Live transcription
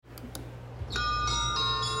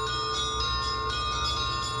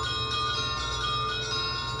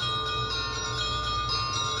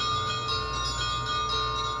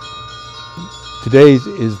Today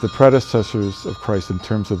is the predecessors of Christ in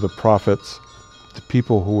terms of the prophets, the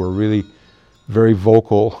people who were really very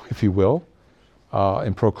vocal, if you will,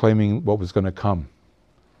 in proclaiming what was going to come.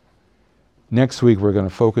 Next week we're going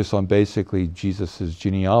to focus on basically Jesus'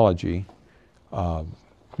 genealogy,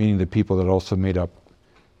 meaning the people that also made up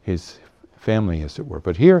his family, as it were.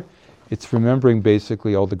 But here it's remembering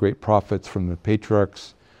basically all the great prophets from the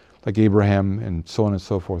patriarchs like Abraham and so on and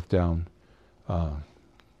so forth down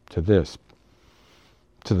to this,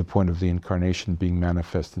 to the point of the incarnation being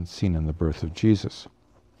manifest and seen in the birth of Jesus.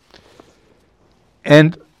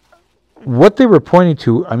 And what they were pointing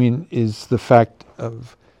to, is the fact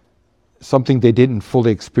of something they didn't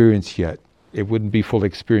fully experience yet. It wouldn't be fully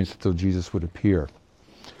experienced until Jesus would appear.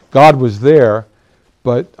 God was there,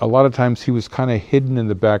 but a lot of times he was kind of hidden in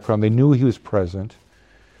the background. They knew he was present,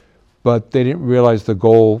 but they didn't realize the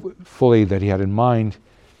goal fully that he had in mind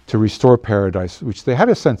to restore paradise, which they had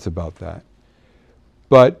a sense about that.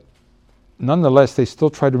 But nonetheless, they still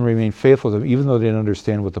tried to remain faithful to him, even though they didn't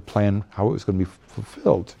understand what the plan, how it was going to be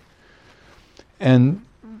fulfilled. And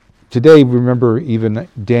today, remember even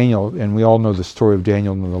Daniel, and we all know the story of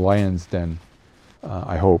Daniel in the lion's den,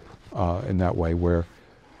 I hope, in that way, where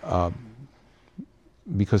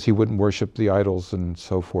because he wouldn't worship the idols and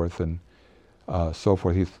so forth,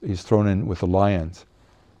 he's thrown in with the lions.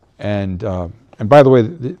 And by the way,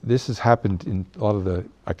 this has happened in a lot of the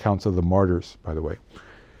accounts of the martyrs, by the way,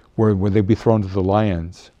 where they'd be thrown to the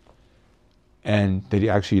lions, and they'd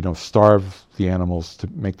actually, starve the animals to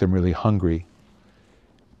make them really hungry.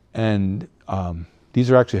 And these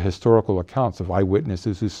are actually historical accounts of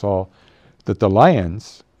eyewitnesses who saw that the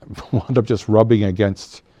lions wound up just rubbing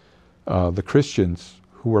against the Christians,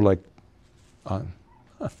 who were like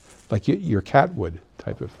your cat would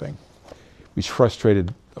type of thing, which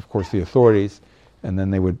frustrated, of course, the authorities, and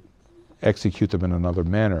then they would execute them in another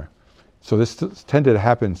manner. So this tended to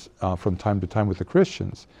happen from time to time with the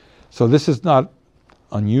Christians. So this is not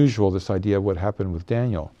unusual, this idea of what happened with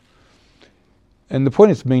Daniel. And the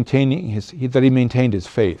point is maintaining that he maintained his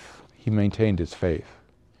faith. He maintained his faith.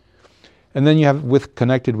 And then you have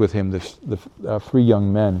connected with him the three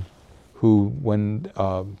young men who, when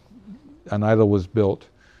an idol was built,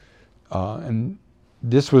 and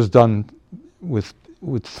this was done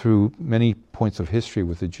through many points of history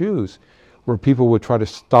with the Jews, where people would try to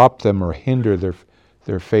stop them or hinder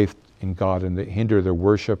their faith in God, and they hinder their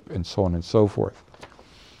worship and so on and so forth.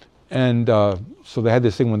 And so they had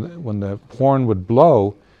this thing when the horn would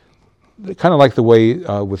blow, kind of like the way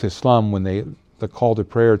with Islam, when the call to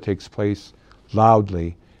prayer takes place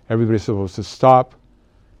loudly, everybody's supposed to stop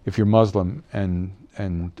if you're Muslim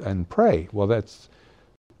and pray. Well, that's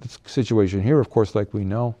the situation here, of course, like we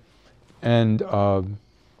know. And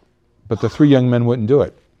but the three young men wouldn't do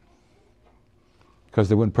it because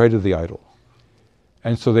they wouldn't pray to the idol.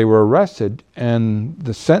 And so they were arrested, and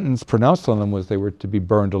the sentence pronounced on them was they were to be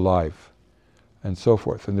burned alive, and so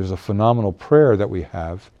forth. And there's a phenomenal prayer that we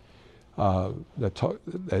have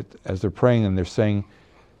that as they're praying and they're saying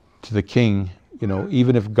to the king,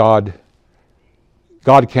 even if God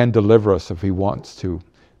can deliver us if he wants to,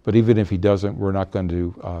 but even if he doesn't, we're not going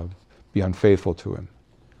to be unfaithful to him.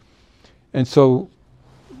 And so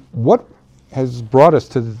what has brought us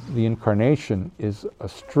to the incarnation is a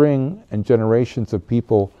string and generations of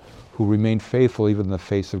people who remain faithful even in the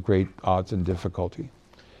face of great odds and difficulty.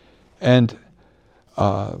 And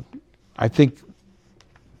I think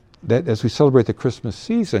that as we celebrate the Christmas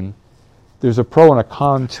season, there's a pro and a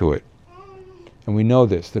con to it. And we know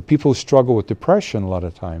this, that people who struggle with depression a lot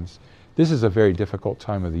of times, this is a very difficult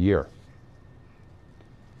time of the year.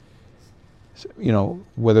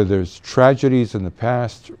 Whether there's tragedies in the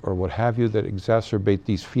past or what have you that exacerbate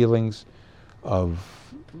these feelings of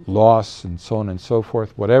loss and so on and so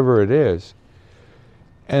forth, whatever it is.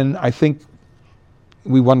 And I think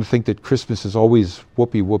we want to think that Christmas is always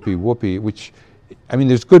whoopee, whoopee, whoopee, which,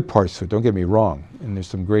 there's good parts to it, don't get me wrong. And there's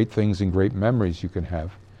some great things and great memories you can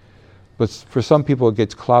have. But for some people, it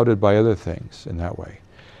gets clouded by other things in that way.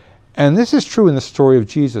 And this is true in the story of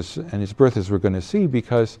Jesus and his birth, as we're going to see,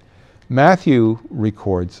 because Matthew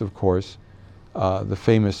records, of course, the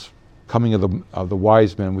famous coming of the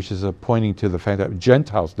wise men, which is pointing to the fact that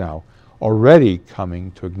Gentiles now already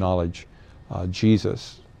coming to acknowledge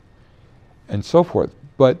Jesus and so forth.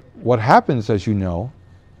 But what happens, as you know,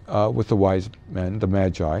 with the wise men, the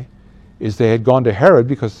Magi, is they had gone to Herod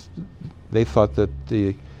because they thought that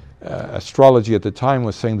the astrology at the time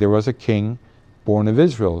was saying there was a king born of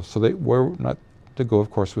Israel. So they were not to go,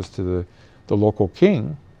 of course, was to the local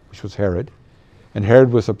king, which was Herod. And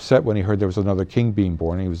Herod was upset when he heard there was another king being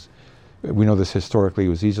born. We know this historically, he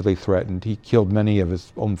was easily threatened. He killed many of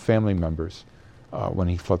his own family members when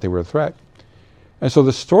he thought they were a threat. And so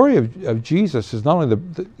the story of Jesus is not only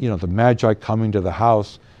the Magi coming to the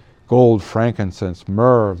house, gold, frankincense,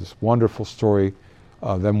 myrrh, this wonderful story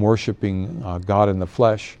of them worshiping God in the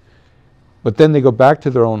flesh. But then they go back to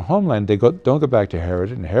their own homeland. They don't go back to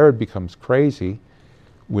Herod, and Herod becomes crazy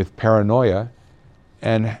with paranoia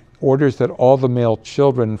and orders that all the male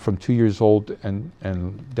children from 2 years old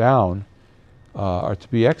and down are to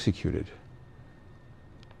be executed.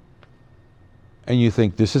 And you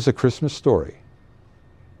think, this is a Christmas story.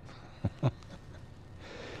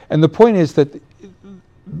 And the point is that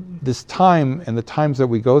this time and the times that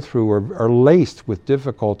we go through are laced with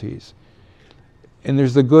difficulties. And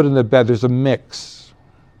there's the good and the bad. There's a mix.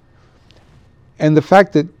 And the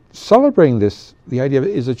fact that celebrating this, the idea of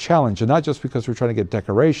it, is a challenge. And not just because we're trying to get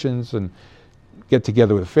decorations and get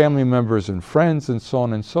together with family members and friends and so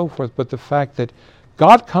on and so forth, but the fact that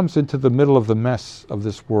God comes into the middle of the mess of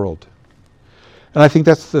this world. And I think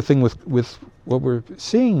that's the thing with what we're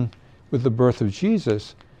seeing with the birth of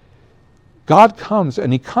Jesus. God comes,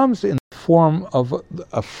 and he comes in the form of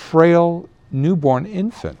a frail newborn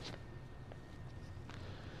infant.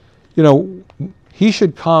 He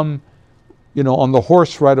should come, on the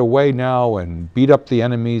horse right away now and beat up the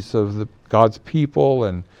enemies of God's people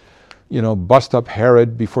and, bust up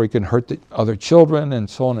Herod before he can hurt the other children and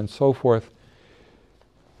so on and so forth.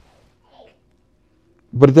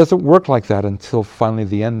 But it doesn't work like that until finally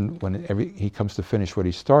the end, when he comes to finish what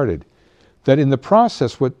he started. That in the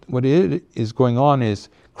process, what is going on is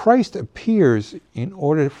Christ appears in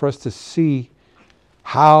order for us to see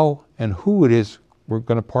how and who it is we're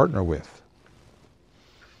going to partner with.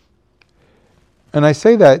 And I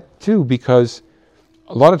say that too because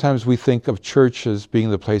a lot of times we think of church as being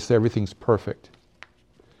the place that everything's perfect.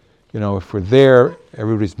 If we're there,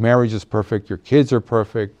 everybody's marriage is perfect, your kids are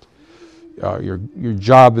perfect, your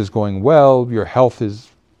job is going well, your health is,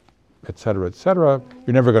 et cetera,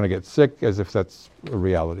 you're never going to get sick, as if that's a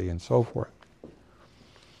reality, and so forth.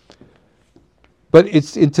 But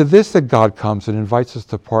it's into this that God comes and invites us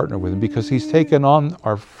to partner with him, because he's taken on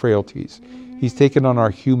our frailties. He's taken on our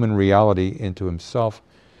human reality into himself.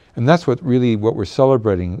 And that's what we're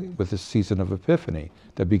celebrating with this season of Epiphany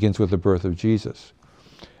that begins with the birth of Jesus.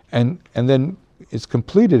 And then it's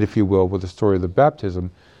completed, if you will, with the story of the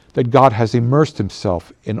baptism, that God has immersed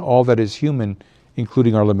himself in all that is human,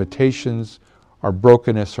 including our limitations, our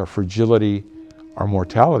brokenness, our fragility, our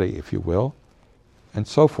mortality, if you will, and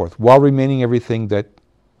so forth, while remaining everything that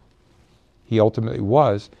he ultimately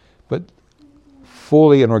was, but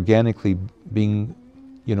fully and organically being,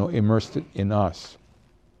 immersed in us.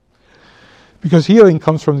 Because healing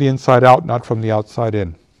comes from the inside out, not from the outside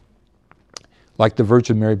in. Like the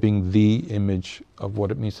Virgin Mary being the image of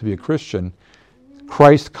what it means to be a Christian,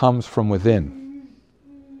 Christ comes from within.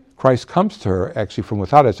 Christ comes to her actually from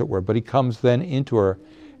without, as it were, but he comes then into her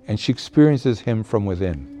and she experiences him from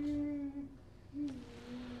within.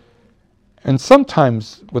 And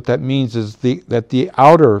sometimes what that means is that the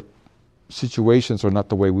outer situations are not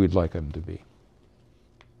the way we'd like them to be.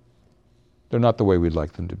 They're not the way we'd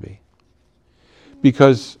like them to be.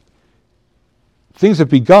 Because things have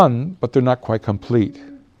begun, but they're not quite complete.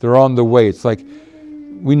 They're on the way. It's like,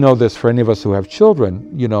 we know this for any of us who have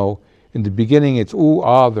children, in the beginning it's,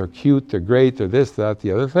 they're cute, they're great, they're this, that,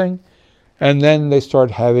 the other thing. And then they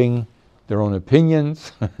start having their own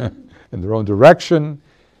opinions and their own direction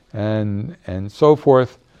and so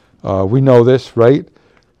forth. We know this, right?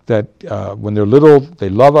 That when they're little, they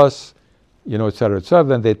love us, et cetera, et cetera.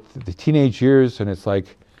 Then the teenage years, and it's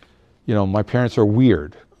like, my parents are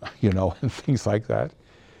weird, and things like that.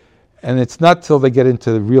 And it's not till they get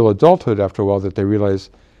into real adulthood after a while that they realize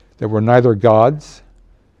that we're neither gods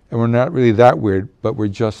and we're not really that weird, but we're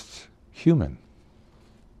just human.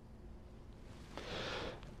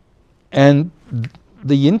 And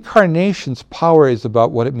the incarnation's power is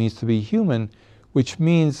about what it means to be human, which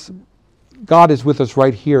means God is with us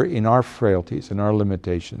right here in our frailties, in our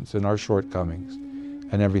limitations, in our shortcomings,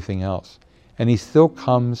 and everything else. And he still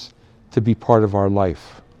comes to be part of our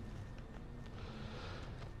life.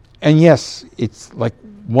 And yes, it's like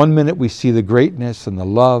 1 minute we see the greatness and the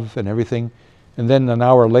love and everything, and then an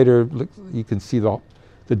hour later you can see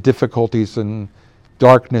the difficulties and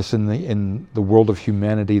darkness in the world of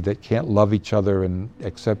humanity that can't love each other and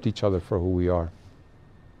accept each other for who we are.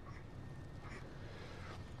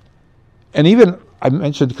 And even, I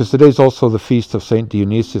mentioned, because today's also the feast of St.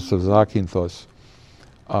 Dionysius of Zakynthos,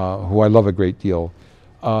 who I love a great deal.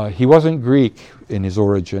 He wasn't Greek in his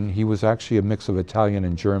origin. He was actually a mix of Italian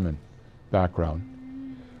and German background.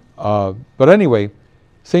 But anyway,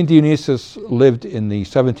 St. Dionysius lived in the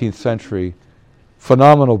 17th century,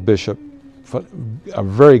 phenomenal bishop, a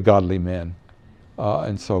very godly man,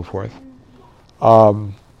 and so forth.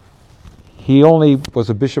 He only was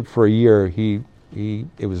a bishop for a year.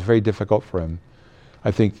 It was very difficult for him.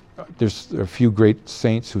 I think there's a few great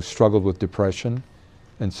saints who struggled with depression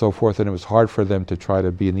and so forth, and it was hard for them to try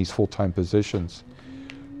to be in these full-time positions.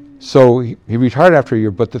 So he retired after a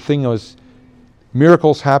year, but the thing was,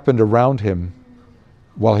 miracles happened around him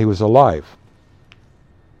while he was alive.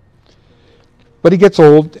 But he gets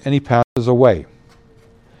old and he passes away.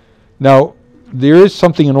 Now, there is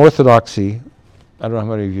something in Orthodoxy, I don't know how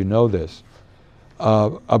many of you know this,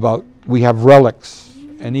 about we have relics,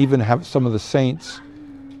 and even have some of the saints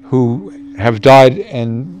who have died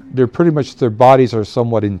and they're pretty much, their bodies are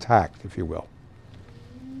somewhat intact, if you will.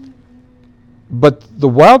 But the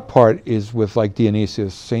wild part is with like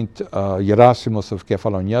Dionysius, Saint Gerasimos of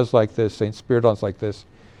Kefalonia's like this, Saint Spiridon's like this,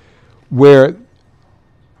 where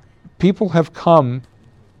people have come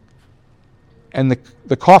and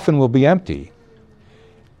the coffin will be empty.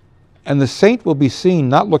 And the saint will be seen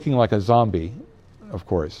not looking like a zombie, of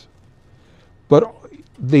course, but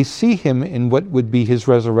they see him in what would be his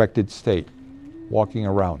resurrected state, walking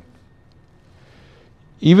around.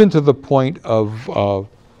 Even to the point of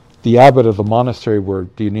the abbot of the monastery where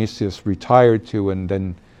Dionysius retired to and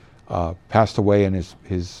then passed away, and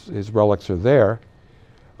his relics are there.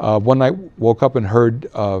 One night woke up and heard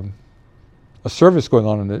a service going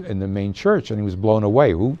on in the main church, and he was blown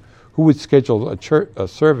away. Who would schedule a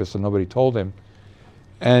service and nobody told him?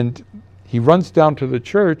 And he runs down to the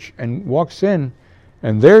church and walks in,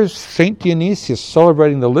 and there's Saint Dionysius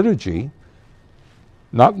celebrating the liturgy,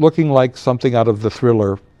 not looking like something out of the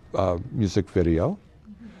Thriller music video,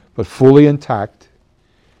 but fully intact.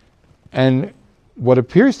 And what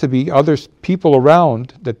appears to be other people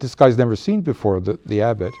around that this guy's never seen before, the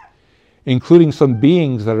abbot, including some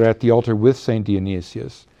beings that are at the altar with Saint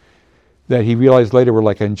Dionysius, that he realized later were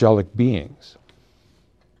like angelic beings.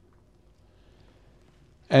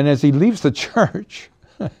 And as he leaves the church,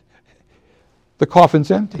 the coffin's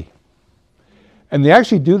empty. And they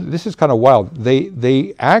actually do, this is kind of wild,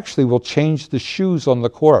 they actually will change the shoes on the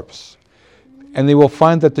corpse, and they will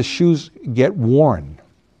find that the shoes get worn.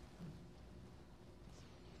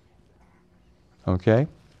 Okay?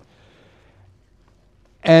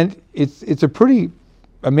 And it's a pretty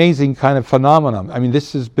amazing kind of phenomenon. I mean,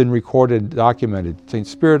 this has been recorded, documented. St.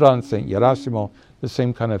 Spiridon, St. Gerasimo, the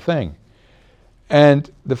same kind of thing.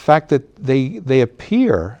 And the fact that they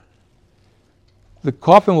appear, the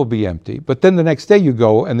coffin will be empty, but then the next day you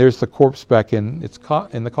go and there's the corpse back in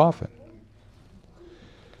the coffin.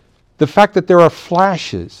 The fact that there are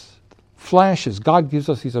flashes, God gives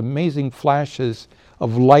us these amazing flashes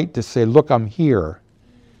of light to say, look, I'm here.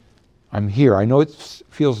 I'm here. I know it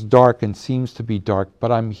feels dark and seems to be dark,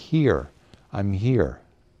 but I'm here. I'm here.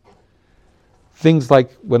 Things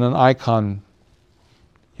like when an icon,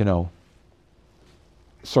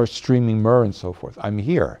 starts streaming myrrh and so forth. I'm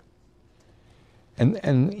here.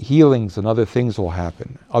 And healings and other things will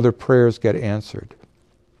happen. Other prayers get answered.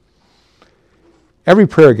 Every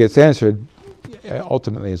prayer gets answered,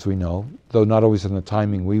 ultimately, as we know, though not always in the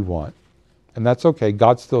timing we want. And that's okay.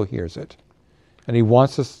 God still hears it. And he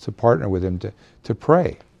wants us to partner with him to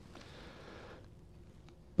pray.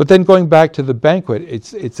 But then going back to the banquet,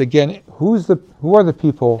 it's again, who are the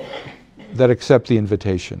people that accept the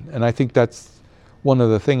invitation? And I think that's one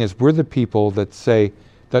of the things, is we're the people that say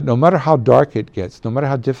that no matter how dark it gets, no matter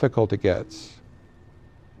how difficult it gets,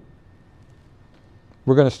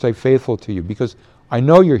 we're going to stay faithful to you because I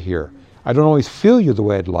know you're here. I don't always feel you the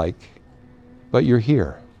way I'd like, but you're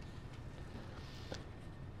here.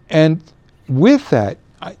 And with that,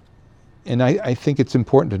 I think it's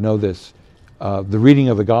important to know this, the reading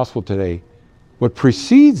of the gospel today, what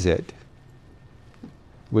precedes it,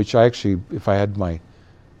 which I actually, if I had my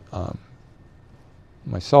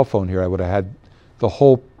cell phone here, I would have had the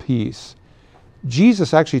whole piece.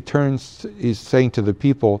 Jesus actually is saying to the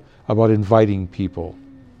people about inviting people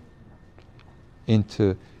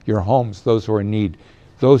into your homes, those who are in need,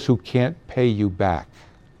 those who can't pay you back.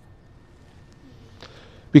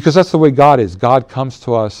 Because that's the way God is. God comes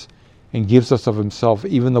to us and gives us of himself,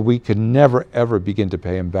 even though we can never, ever begin to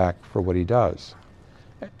pay him back for what he does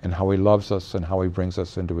and how he loves us and how he brings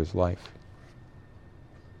us into his life.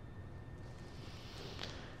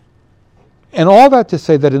 And all that to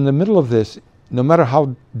say that in the middle of this, no matter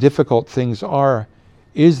how difficult things are,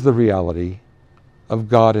 is the reality of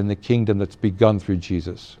God and the kingdom that's begun through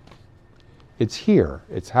Jesus. It's here.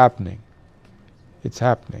 It's happening. It's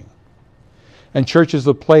happening. And church is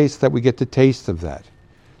the place that we get to taste of that.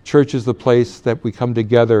 Church is the place that we come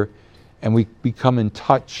together and we become in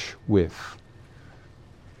touch with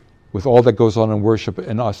with all that goes on in worship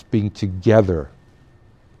and us being together,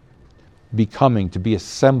 becoming, to be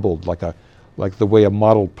assembled like the way a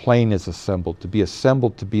model plane is assembled, to be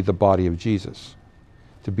assembled to be the body of Jesus,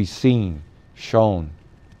 to be seen, shown,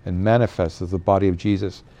 and manifest as the body of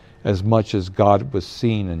Jesus, as much as God was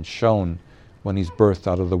seen and shown when he's birthed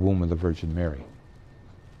out of the womb of the Virgin Mary.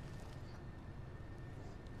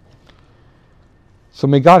 So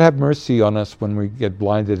may God have mercy on us when we get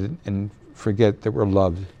blinded and forget that we're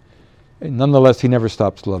loved. And nonetheless, he never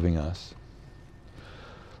stops loving us.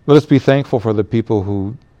 Let us be thankful for the people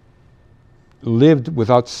who lived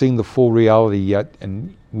without seeing the full reality yet,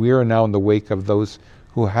 and we are now in the wake of those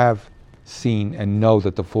who have seen and know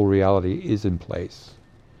that the full reality is in place.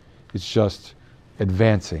 It's just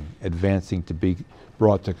advancing to be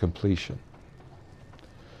brought to completion.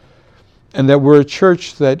 And that we're a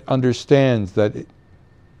church that understands that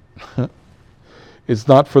it's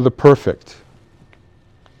not for the perfect.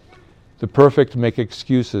 The perfect make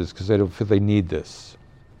excuses because they don't feel they need this.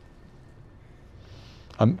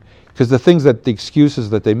 Because the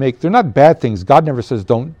excuses that they make, they're not bad things. God never says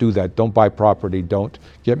don't do that, don't buy property, don't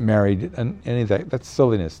get married, and any of that. That's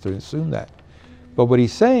silliness to assume that. But what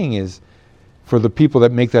he's saying is, for the people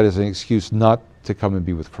that make that as an excuse not to come and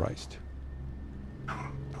be with Christ.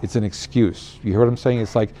 It's an excuse. You hear what I'm saying?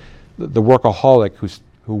 It's like the workaholic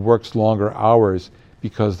who works longer hours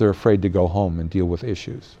because they're afraid to go home and deal with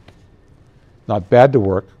issues. Not bad to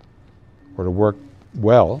work, or to work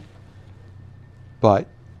well, but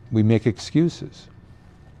we make excuses.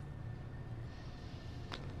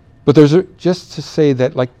 But there's just to say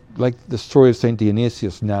that like the story of St.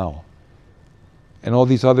 Dionysius now, and all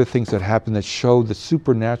these other things that happen that show the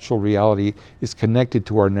supernatural reality is connected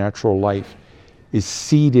to our natural life, is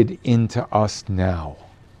seeded into us now.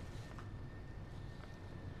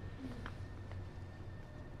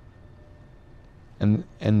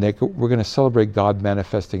 And that we're going to celebrate God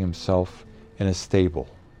manifesting himself in a stable.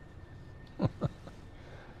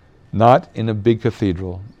 Not in a big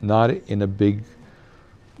cathedral, not in a big,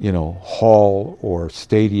 hall or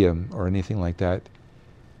stadium or anything like that,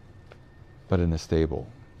 but in a stable.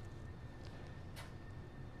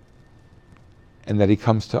 And that he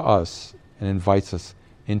comes to us and invites us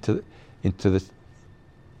into this,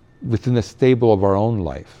 within the stable of our own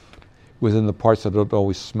life, within the parts that don't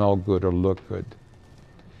always smell good or look good,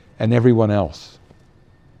 and everyone else.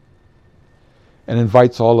 And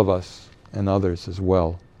invites all of us and others as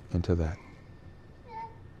well into that.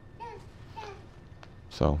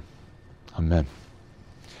 So, amen.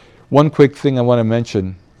 One quick thing I want to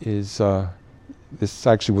mention is, this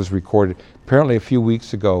actually was recorded. Apparently a few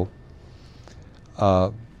weeks ago,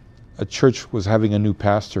 a church was having a new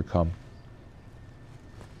pastor come.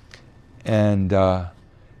 And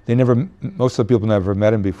most of the people never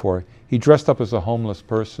met him before. He dressed up as a homeless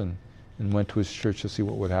person and went to his church to see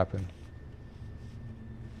what would happen.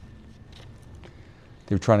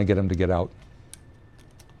 They were trying to get him to get out.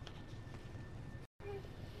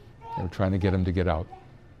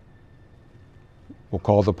 We'll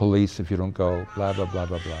call the police if you don't go, blah, blah, blah,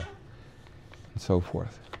 blah, blah, and so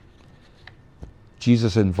forth.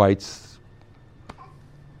 Jesus invites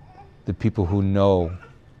the people who know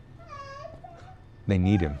they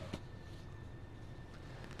need him.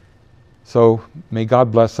 So may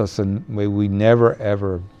God bless us, and may we never,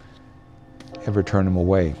 ever, ever turn him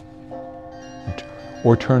away,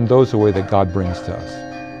 or turn those away that God brings to us.